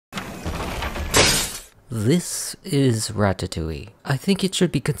This is Ratatouille. I think it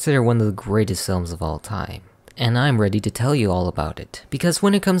should be considered one of the greatest films of all time. And I'm ready to tell you all about it. Because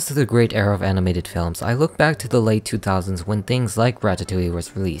when it comes to the great era of animated films, I look back to the late 2000s when things like Ratatouille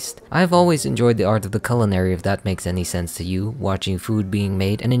was released. I've always enjoyed the art of the culinary, if that makes any sense to you, watching food being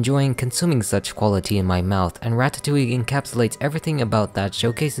made and enjoying consuming such quality in my mouth, and Ratatouille encapsulates everything about that,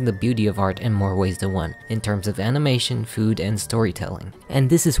 showcasing the beauty of art in more ways than one, in terms of animation, food, and storytelling. And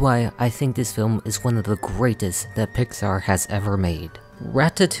this is why I think this film is one of the greatest that Pixar has ever made.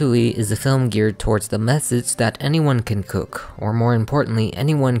 Ratatouille is a film geared towards the message that anyone can cook, or more importantly,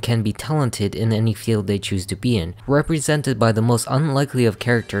 anyone can be talented in any field they choose to be in, represented by the most unlikely of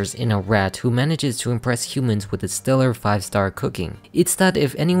characters in a rat who manages to impress humans with its stellar 5-star cooking. It's that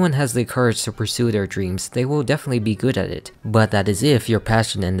if anyone has the courage to pursue their dreams, they will definitely be good at it, but that is if your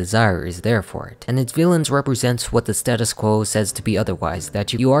passion and desire is there for it. And its villains represents what the status quo says to be otherwise,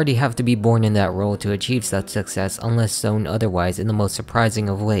 that you already have to be born in that role to achieve such success unless shown otherwise in the most surprising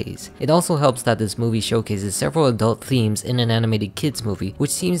of ways. It also helps that this movie showcases several adult themes in an animated kids movie,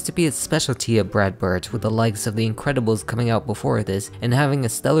 which seems to be a specialty of Brad Bird, with the likes of The Incredibles coming out before this and having a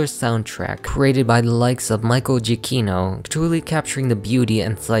stellar soundtrack created by the likes of Michael Giacchino, truly capturing the beauty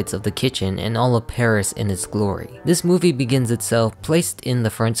and sights of the kitchen and all of Paris in its glory. This movie begins itself placed in the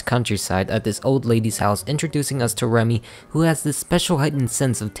French countryside at this old lady's house, introducing us to Remy, who has this special heightened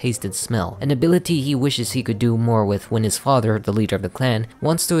sense of taste and smell, an ability he wishes he could do more with when his father, the leader of the clan,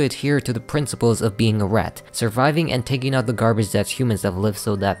 wants to adhere to the principles of being a rat, surviving and taking out the garbage that humans have lived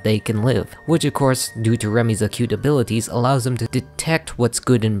so that they can live, which of course, due to Remy's acute abilities, allows him to detect what's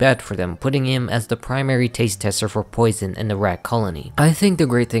good and bad for them, putting him as the primary taste tester for poison in the rat colony. I think the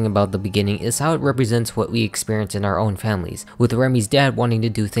great thing about the beginning is how it represents what we experience in our own families, with Remy's dad wanting to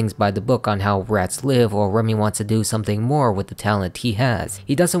do things by the book on how rats live, or Remy wants to do something more with the talent he has.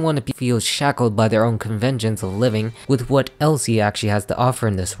 He doesn't want to feel shackled by their own conventions of living with what else he actually has to offer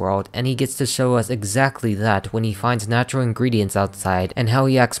in this world, and he gets to show us exactly that when he finds natural ingredients outside and how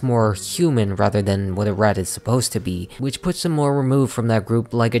he acts more human rather than what a rat is supposed to be, which puts him more removed from that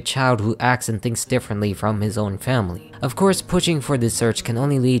group, like a child who acts and thinks differently from his own family. Of course, pushing for this search can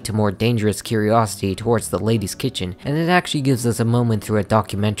only lead to more dangerous curiosity towards the lady's kitchen, and it actually gives us a moment through a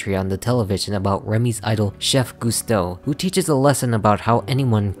documentary on the television about Remy's idol, Chef Gusteau, who teaches a lesson about how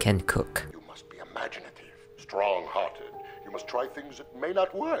anyone can cook. You must be imaginative, strong-hearted. You must try things that may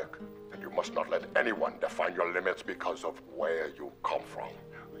not work. And you must not let anyone define your limits because of where you come from.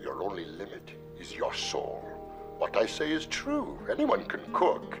 Your only limit is your soul. What I say is true. Anyone can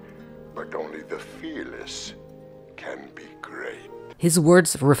cook, but only the fearless can be great. His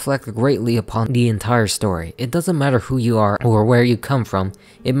words reflect greatly upon the entire story. It doesn't matter who you are or where you come from,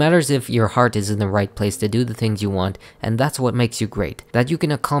 it matters if your heart is in the right place to do the things you want, and that's what makes you great. That you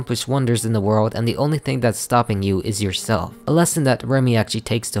can accomplish wonders in the world and the only thing that's stopping you is yourself. A lesson that Remy actually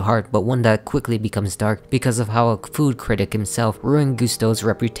takes to heart, but one that quickly becomes dark because of how a food critic himself ruined Gusteau's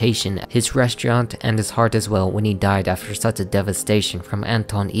reputation, his restaurant, and his heart as well when he died after such a devastation from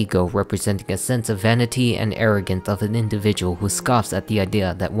Anton Ego, representing a sense of vanity and arrogance of an individual who scoffs at the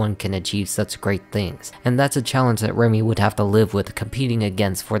idea that one can achieve such great things, and that's a challenge that Remy would have to live with competing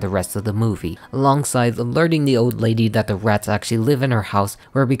against for the rest of the movie, alongside alerting the old lady that the rats actually live in her house,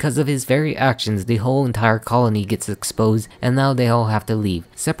 where because of his very actions the whole entire colony gets exposed and now they all have to leave,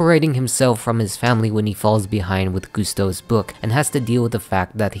 separating himself from his family when he falls behind with Gusteau's book and has to deal with the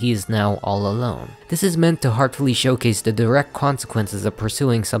fact that he is now all alone. This is meant to heartfully showcase the direct consequences of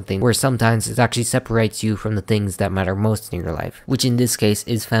pursuing something where sometimes it actually separates you from the things that matter most in your life, which in this case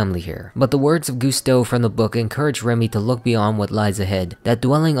is family here. But the words of Gusteau from the book encourage Remy to look beyond what lies ahead, that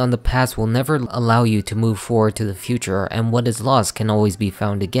dwelling on the past will never allow you to move forward to the future, and what is lost can always be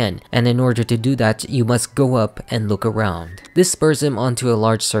found again, and in order to do that you must go up and look around. This spurs him onto a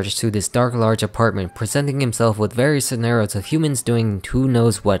large search through this dark large apartment, presenting himself with various scenarios of humans doing who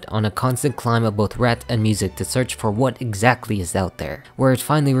knows what on a constant climb of both rat and music to search for what exactly is out there, where it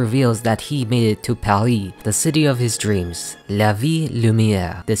finally reveals that he made it to Paris, the city of his dreams, La Vie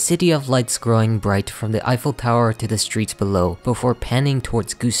Lumière, the city of lights growing bright from the Eiffel Tower to the streets below, before panning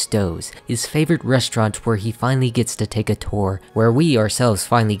towards Gusteau's, his favorite restaurant, where he finally gets to take a tour, where we ourselves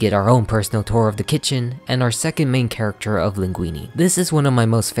finally get our own personal tour of the kitchen, and our second main character of Linguini. This is one of my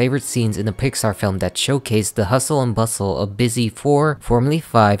most favorite scenes in a Pixar film that showcased the hustle and bustle of busy formerly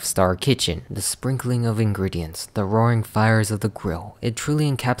 5-star kitchen, the sprinkling of ingredients, the roaring fires of the grill. It truly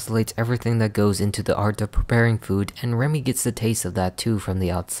encapsulates everything that goes into the art of preparing food, and Remy gets to taste taste of that too from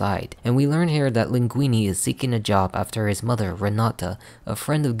the outside. And we learn here that Linguini is seeking a job after his mother, Renata, a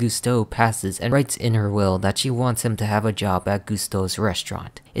friend of Gusteau, passes and writes in her will that she wants him to have a job at Gusteau's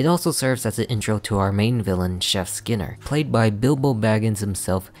restaurant. It also serves as an intro to our main villain, Chef Skinner. Played by Bilbo Baggins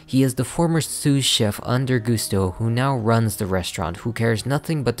himself, he is the former sous chef under Gusteau who now runs the restaurant, who cares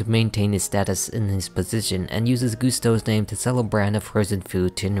nothing but to maintain his status in his position and uses Gusteau's name to sell a brand of frozen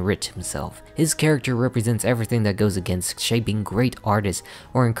food to enrich himself. His character represents everything that goes against shaping great artists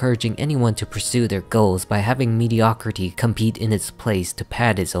or encouraging anyone to pursue their goals by having mediocrity compete in its place to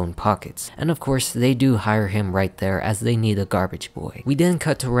pad his own pockets. And of course, they do hire him right there as they need a garbage boy. We then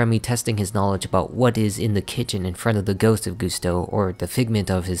cut to Remy testing his knowledge about what is in the kitchen in front of the ghost of Gusteau, or the figment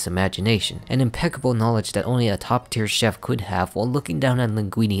of his imagination, an impeccable knowledge that only a top-tier chef could have while looking down on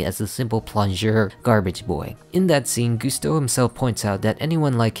Linguini as a simple plongeur garbage boy. In that scene, Gusteau himself points out that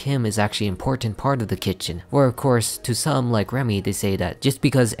anyone like him is actually an important part of the kitchen, where of course, to some like Remy, they say that just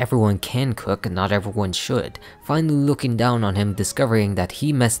because everyone can cook, not everyone should, finally looking down on him, discovering that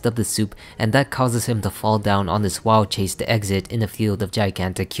he messed up the soup, and that causes him to fall down on this wild chase to exit in a field of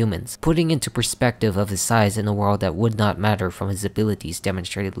gigantic humans, putting into perspective of his size in a world that would not matter from his abilities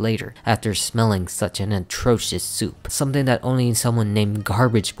demonstrated later, after smelling such an atrocious soup, something that only someone named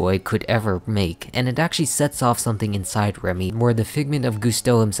Garbage Boy could ever make. And it actually sets off something inside Remy, where the figment of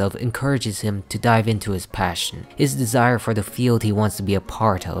Gusteau himself encourages him to dive into his passion, his desire for the field he wants to be a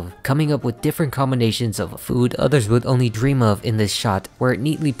part of, coming up with different combinations of food others would only dream of in this shot, where it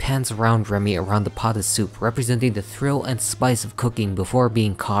neatly pans around Remy around the pot of soup, representing the thrill and spice of cooking before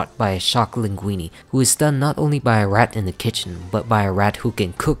being caught by a shocked Linguini, who is stunned not only by a rat in the kitchen, but by a rat who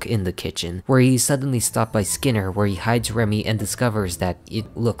can cook in the kitchen, where he is suddenly stopped by Skinner, where he hides Remy and discovers that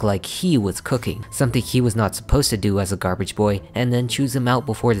it looked like he was cooking, something he was not supposed to do as a garbage boy, and then chews him out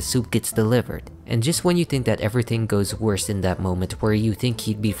before the soup gets delivered. And just when you think that everything goes worse in that moment where you think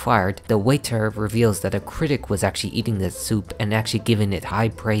he'd be fired, the waiter reveals that a critic was actually eating that soup and actually giving it high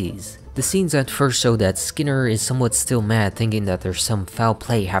praise. The scenes at first show that Skinner is somewhat still mad, thinking that there's some foul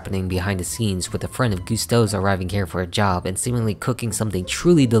play happening behind the scenes, with a friend of Gusteau's arriving here for a job and seemingly cooking something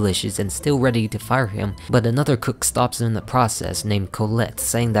truly delicious and still ready to fire him, but another cook stops him in the process named Colette,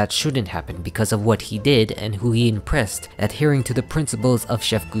 saying that shouldn't happen because of what he did and who he impressed, adhering to the principles of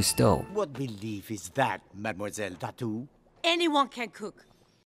Chef Gusteau. What belief is that, Mademoiselle Tattoo? Anyone can cook.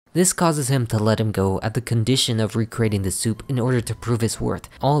 This causes him to let him go at the condition of recreating the soup in order to prove his worth.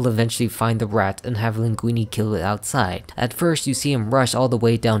 All eventually find the rat and have Linguini kill it outside. At first you see him rush all the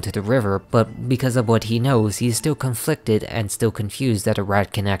way down to the river, but because of what he knows, he is still conflicted and still confused that a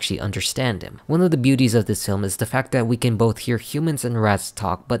rat can actually understand him. One of the beauties of this film is the fact that we can both hear humans and rats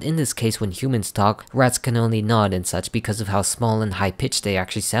talk, but in this case when humans talk, rats can only nod and such because of how small and high-pitched they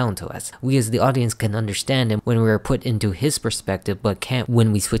actually sound to us. We as the audience can understand him when we are put into his perspective, but can't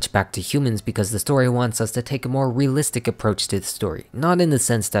when we switch back to humans because the story wants us to take a more realistic approach to the story. Not in the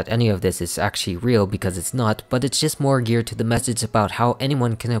sense that any of this is actually real, because it's not, but it's just more geared to the message about how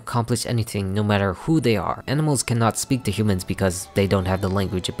anyone can accomplish anything no matter who they are. Animals cannot speak to humans because they don't have the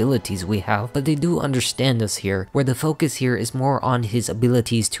language abilities we have, but they do understand us here, where the focus here is more on his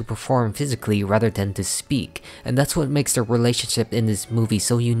abilities to perform physically rather than to speak, and that's what makes their relationship in this movie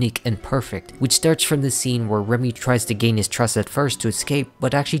so unique and perfect, which starts from the scene where Remy tries to gain his trust at first to escape,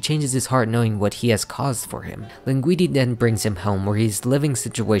 but actually changes his heart knowing what he has caused for him. Linguini then brings him home, where his living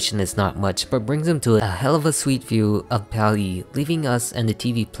situation is not much, but brings him to a hell of a sweet view of Paris, leaving us and the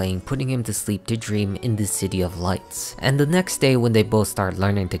TV playing, putting him to sleep to dream in this city of lights. And the next day when they both start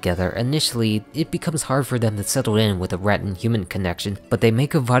learning together, initially it becomes hard for them to settle in with a rat and human connection, but they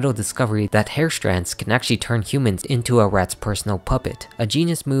make a vital discovery that hair strands can actually turn humans into a rat's personal puppet. A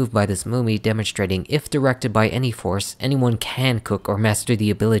genius move by this movie demonstrating if directed by any force, anyone can cook or master the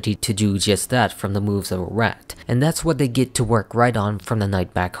ability to do just that from the moves of a rat. And that's what they get to work right on from the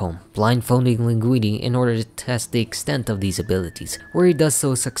night back home, blindfolding Linguini in order to test the extent of these abilities, where he does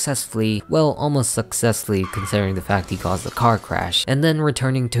so successfully, well, almost successfully considering the fact he caused a car crash, and then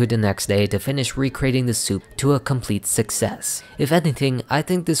returning to the next day to finish recreating the soup to a complete success. If anything, I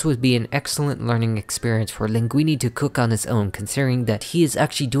think this would be an excellent learning experience for Linguini to cook on his own, considering that he is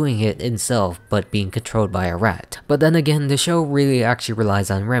actually doing it himself but being controlled by a rat. But then again, the show really actually relies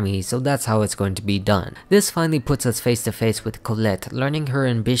on Remy, so that's how it's going to be done. This finally puts us face to face with Colette, learning her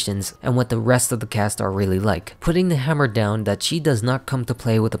ambitions and what the rest of the cast are really like, putting the hammer down that she does not come to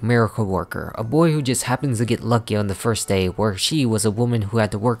play with a miracle worker, a boy who just happens to get lucky on the first day, where she was a woman who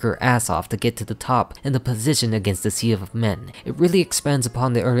had to work her ass off to get to the top in the position against a sea of men. It really expands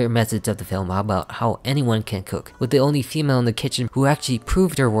upon the earlier message of the film about how anyone can cook, with the only female in the kitchen who actually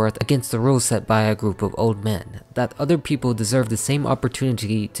proved her worth against the rules set by a group of old men, that other people deserve the same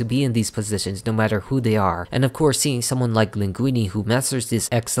opportunity to be in these positions no matter who they are, and of course seeing someone like Linguini who masters this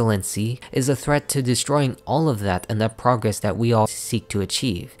excellency is a threat to destroying all of that and that progress that we all seek to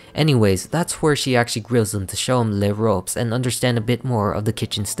achieve. Anyways, that's where she actually grills them to show him les ropes and understand a bit more of the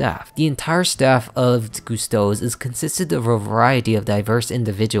kitchen staff. The entire staff of Gusteau's is consisted of a variety of diverse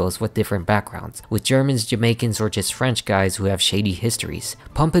individuals with different backgrounds, with Germans, Jamaicans, or just French guys who have shady histories.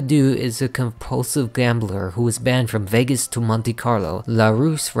 Pompidou is a compulsive gambler who was banned from Vegas to Monte Carlo.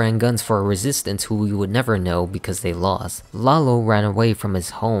 LaRousse ran guns for a resistance who we would never know because they lost. Lalo ran away from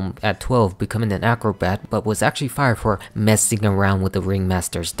his home at 12 becoming an acrobat, but was actually fired for messing around with the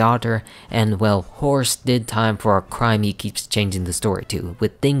ringmaster's daughter, and well, Horst did time for a crime he keeps changing the story to,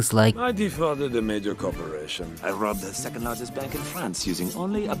 with things like I defrauded a major corporation. I robbed the second largest bank in France using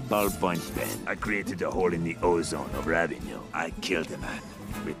only a ballpoint pen. I created a hole in the ozone over Avignon. I killed a man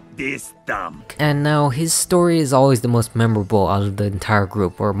with this thumb. And now his story is always the most memorable out of the entire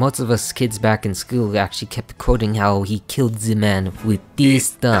group, where most of us kids back in school actually kept quoting how he killed the man with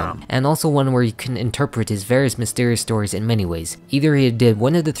this thumb, and also one where you can interpret his various mysterious stories in many ways. Either he did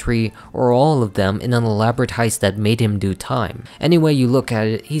one of the three or all of them in an elaborate heist that made him do time. Any way you look at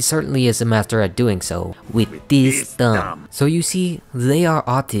it, he certainly is a master at doing so with this thumb. So you see, they are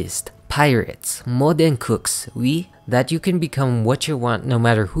artists, pirates, modern cooks, oui? That you can become what you want no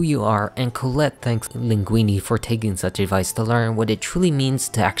matter who you are, and Colette thanks Linguini for taking such advice to learn what it truly means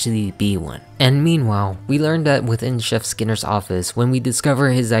to actually be one. And meanwhile, we learned that within Chef Skinner's office, when we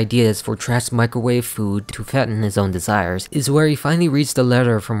discover his ideas for trash microwave food to fatten his own desires, is where he finally reads the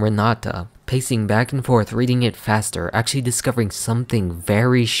letter from Renata, pacing back and forth reading it faster, actually discovering something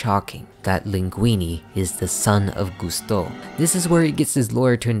very shocking, that Linguini is the son of Gusteau. This is where he gets his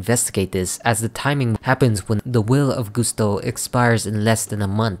lawyer to investigate this, as the timing happens when the will of Gusteau expires in less than a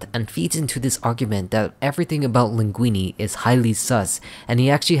month, and feeds into this argument that everything about Linguini is highly sus, and he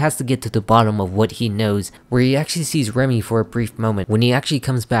actually has to get to the bottom of what he knows, where he actually sees Remy for a brief moment when he actually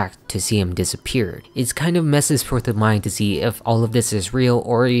comes back to see him disappear. It kind of messes with the mind to see if all of this is real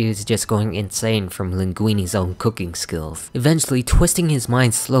or he is just going insane from Linguini's own cooking skills, eventually twisting his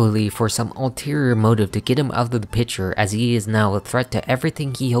mind slowly for some ulterior motive to get him out of the picture, as he is now a threat to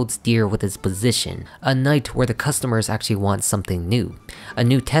everything he holds dear with his position. A night where the customers actually want something new. A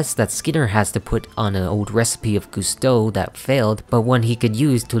new test that Skinner has to put on an old recipe of Gusteau that failed, but one he could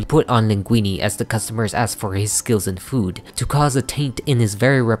use to put on Linguini as the customers ask for his skills in food, to cause a taint in his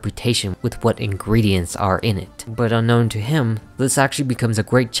very reputation with what ingredients are in it. But unknown to him, this actually becomes a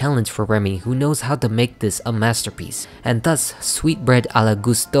great challenge for Remy, who knows how to make this a masterpiece, and thus Sweetbread a la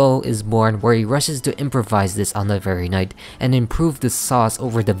Gusteau is born, where he rushes to improvise this on the very night and improve the sauce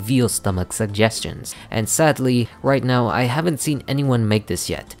over the veal stomach suggestions. And sadly, right now I haven't seen anyone make this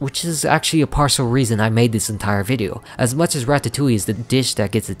yet, which is actually a partial reason I made this entire video. As much as Ratatouille is the dish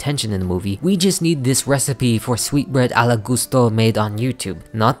that gets attention in the movie, we just need this recipe for Sweetbread a la Gusteau made on YouTube,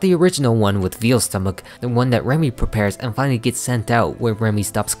 not the original one with veal stomach, the one that Remy prepares and finally gets sent out, where Remy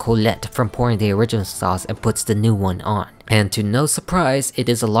stops Colette from pouring the original sauce and puts the new one on. And to no surprise, it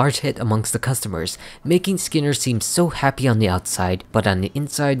is a large hit amongst the customers, making Skinner seem so happy on the outside, but on the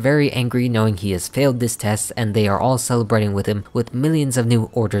inside very angry knowing he has failed this test, and they are all celebrating with him with millions of new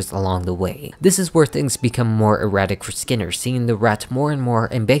orders along the way. This is where things become more erratic for Skinner, seeing the rat more and more,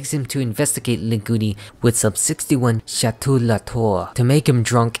 and begs him to investigate Linguini with some 61 Chateau Latour to make him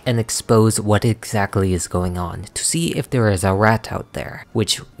drunk and expose what exactly is going on, to see if there is a rat out there,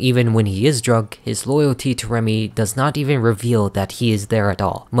 which even when he is drunk, his loyalty to Remy does not even reveal that he is there at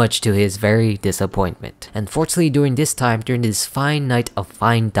all, much to his very disappointment. And fortunately, during this time, during this fine night of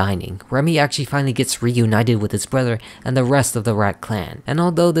fine dining, Remy actually finally gets reunited with his brother and the rest of the Rat clan. And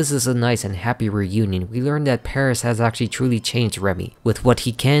although this is a nice and happy reunion, we learn that Paris has actually truly changed Remy, with what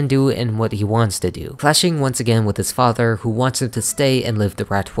he can do and what he wants to do, clashing once again with his father, who wants him to stay and live the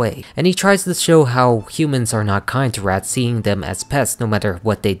rat way. And he tries to show how humans are not kind to rats, seeing them as pests no matter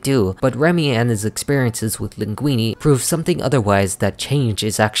what they do, but Remy and his experiences with Linguini prove something otherwise, that change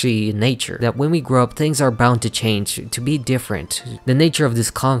is actually in nature. That when we grow up, things are bound to change, to be different. The nature of this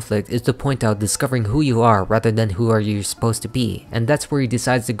conflict is to point out discovering who you are rather than who are you supposed to be. And that's where he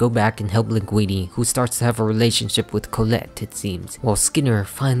decides to go back and help Linguini, who starts to have a relationship with Colette, it seems. While Skinner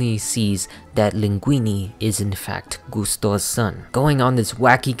finally sees that Linguini is in fact Gusto's son, going on this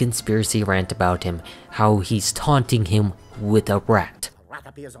wacky conspiracy rant about him, how he's taunting him with a rat. A rat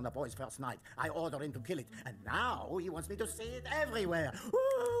appears on the boy's first night. I order him to kill it, and now he wants me to see it everywhere.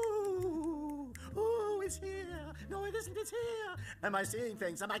 Ooh, ooh, it's here. No, it isn't, it's here. Am I seeing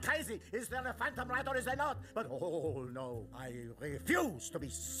things? Am I crazy? Is there a phantom rat or is there not? But oh no, I refuse to be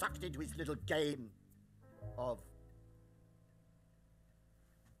sucked into his little game of...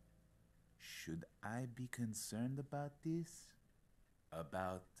 Should I be concerned about this?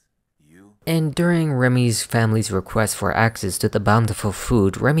 About you? And during Remy's family's request for access to the bountiful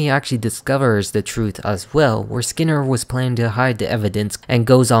food, Remy actually discovers the truth as well, where Skinner was planning to hide the evidence and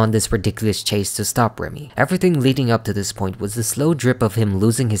goes on this ridiculous chase to stop Remy. Everything leading up to this point was the slow drip of him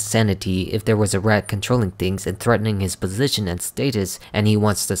losing his sanity if there was a rat controlling things and threatening his position and status, and he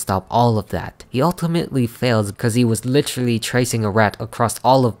wants to stop all of that. He ultimately fails because he was literally tracing a rat across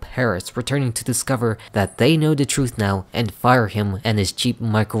all of Paris, returning to discover that they know the truth now and fire him and his cheap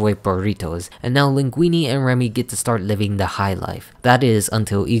microwave burritos, and now Linguini and Remy get to start living the high life. That is,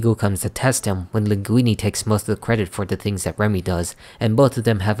 until Ego comes to test him, when Linguini takes most of the credit for the things that Remy does, and both of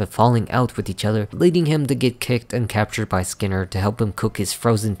them have a falling out with each other, leading him to get kicked and captured by Skinner to help him cook his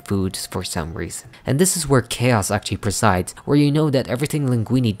frozen foods for some reason. And this is where chaos actually presides, where you know that everything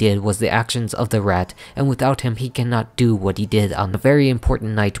Linguini did was the actions of the rat, and without him he cannot do what he did on a very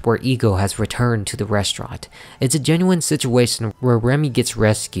important night where Ego has returned to the restaurant. It's a genuine situation where Remy gets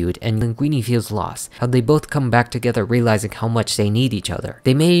rescued and Linguini feels lost, how they both come back together realizing how much they need each other.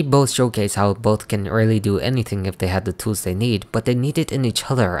 They may both showcase how both can really do anything if they had the tools they need, but they need it in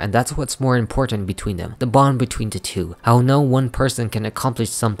each other, and that's what's more important between them, the bond between the two. How no one person can accomplish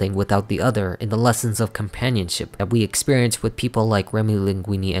something without the other in the lessons of companionship that we experience with people like Remy,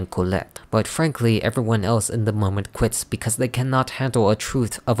 Linguini, and Colette. But frankly, everyone else in the moment quits because they cannot handle a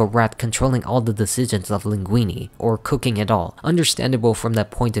truth of a rat controlling all the decisions of Linguini, or cooking at all. Understandable from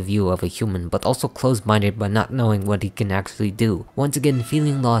that point of view of a human, but also closed-minded by not knowing what he can actually do. Once again,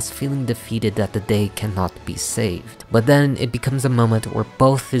 feeling lost, feeling defeated that the day cannot be saved. But then it becomes a moment where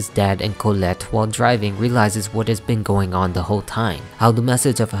both his dad and Colette, while driving, realizes what has been going on the whole time. How the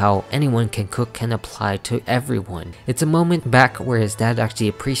message of how anyone can cook can apply to everyone. It's a moment back where his dad actually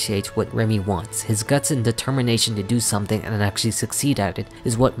appreciates what Remy wants. His guts and determination to do something and actually succeed at it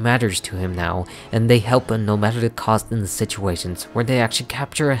is what matters to him now, and they help him no matter the cost in the situations where they actually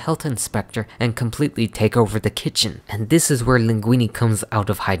capture a health inspector and completely take over the kitchen. And this is where Linguini comes out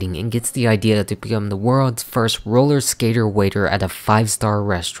of hiding and gets the idea to become the world's first roller skater waiter at a 5-star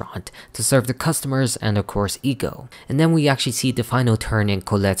restaurant to serve the customers and of course Ego. And then we actually see the final turn in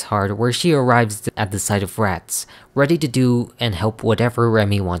Colette's heart where she arrives at the sight of rats, ready to do and help whatever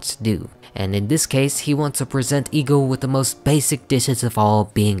Remy wants to do. And in this case, he wants to present Ego with the most basic dishes of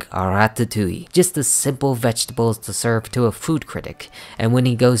all, being a ratatouille. Just the simple vegetables to serve to a food critic. And when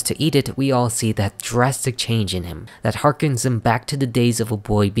he goes to eat it, we all see that drastic change in him that harkens him back to the days of a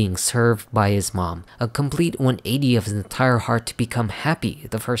boy being served by his mom. A complete 180 of his entire heart to become happy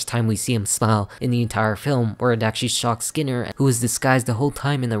the first time we see him smile in the entire film, where it actually shocks Skinner, who was disguised the whole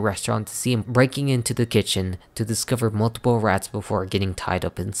time in the restaurant, to see him breaking into the kitchen to discover multiple rats before getting tied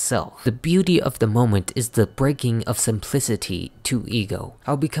up himself. The beauty of the moment is the breaking of simplicity to Ego.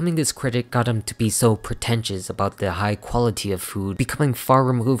 How becoming this critic got him to be so pretentious about the high quality of food, becoming far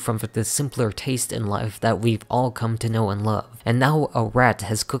removed from the simpler taste in life that we've all come to know and love. And now a rat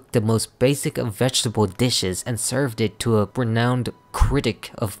has cooked the most basic of vegetable dishes and served it to a renowned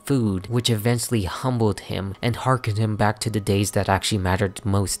critic of food, which eventually humbled him and harkened him back to the days that actually mattered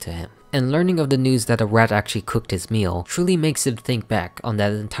most to him. And learning of the news that a rat actually cooked his meal truly makes him think back on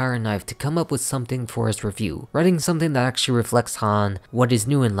that entire night to come up with something for his review, writing something that actually reflects on what is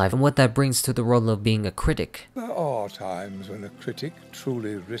new in life and what that brings to the role of being a critic. There are times when a critic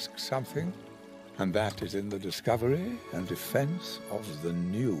truly risks something, and that is in the discovery and defense of the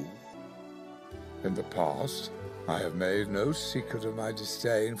new. In the past, I have made no secret of my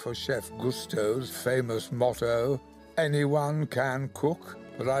disdain for Chef Gusteau's famous motto, "Anyone can cook."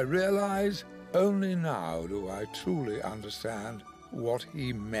 But I realize only now do I truly understand what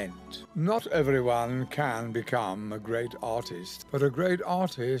he meant. Not everyone can become a great artist, but a great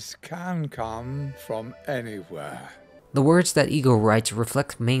artist can come from anywhere. The words that Ego writes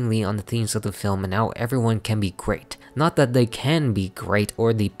reflect mainly on the themes of the film and how everyone can be great. Not that they can be great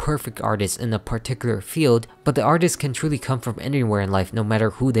or the perfect artist in a particular field, but the artist can truly come from anywhere in life no matter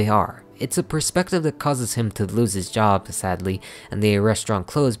who they are. It's a perspective that causes him to lose his job, sadly, and the restaurant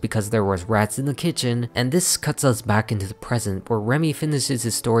closed because there was rats in the kitchen, and this cuts us back into the present where Remy finishes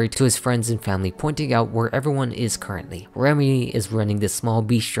his story to his friends and family, pointing out where everyone is currently. Remy is running this small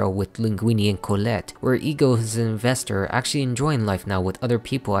bistro with Linguini and Colette, where Ego is an investor actually enjoying life now with other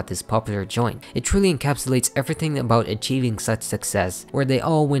people at this popular joint. It truly encapsulates everything about achieving such success, where they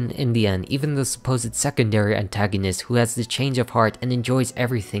all win in the end, even the supposed secondary antagonist who has the change of heart and enjoys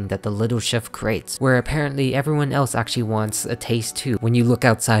everything that the little chef creates, where apparently everyone else actually wants a taste too when you look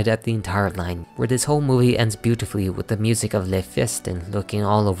outside at the entire line, where this whole movie ends beautifully with the music of Le Festin looking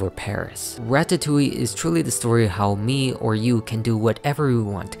all over Paris. Ratatouille is truly the story of how me or you can do whatever we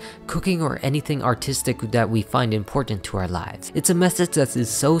want, cooking or anything artistic that we find important to our lives. It's a message that is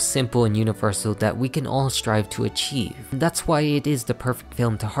so simple and universal that we can all strive to achieve. And that's why it is the perfect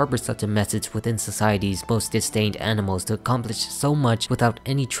film to harbor such a message within society's most disdained animals to accomplish so much without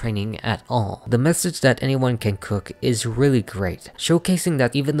any training at all. The message that anyone can cook is really great, showcasing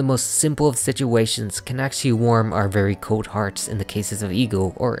that even the most simple of situations can actually warm our very cold hearts in the cases of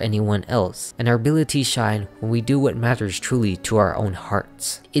Ego or anyone else, and our abilities shine when we do what matters truly to our own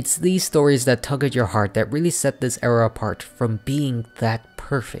hearts. It's these stories that tug at your heart that really set this era apart from being that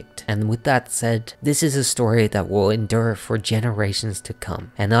perfect. And with that said, this is a story that will endure for generations to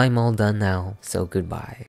come. And I'm all done now, so goodbye.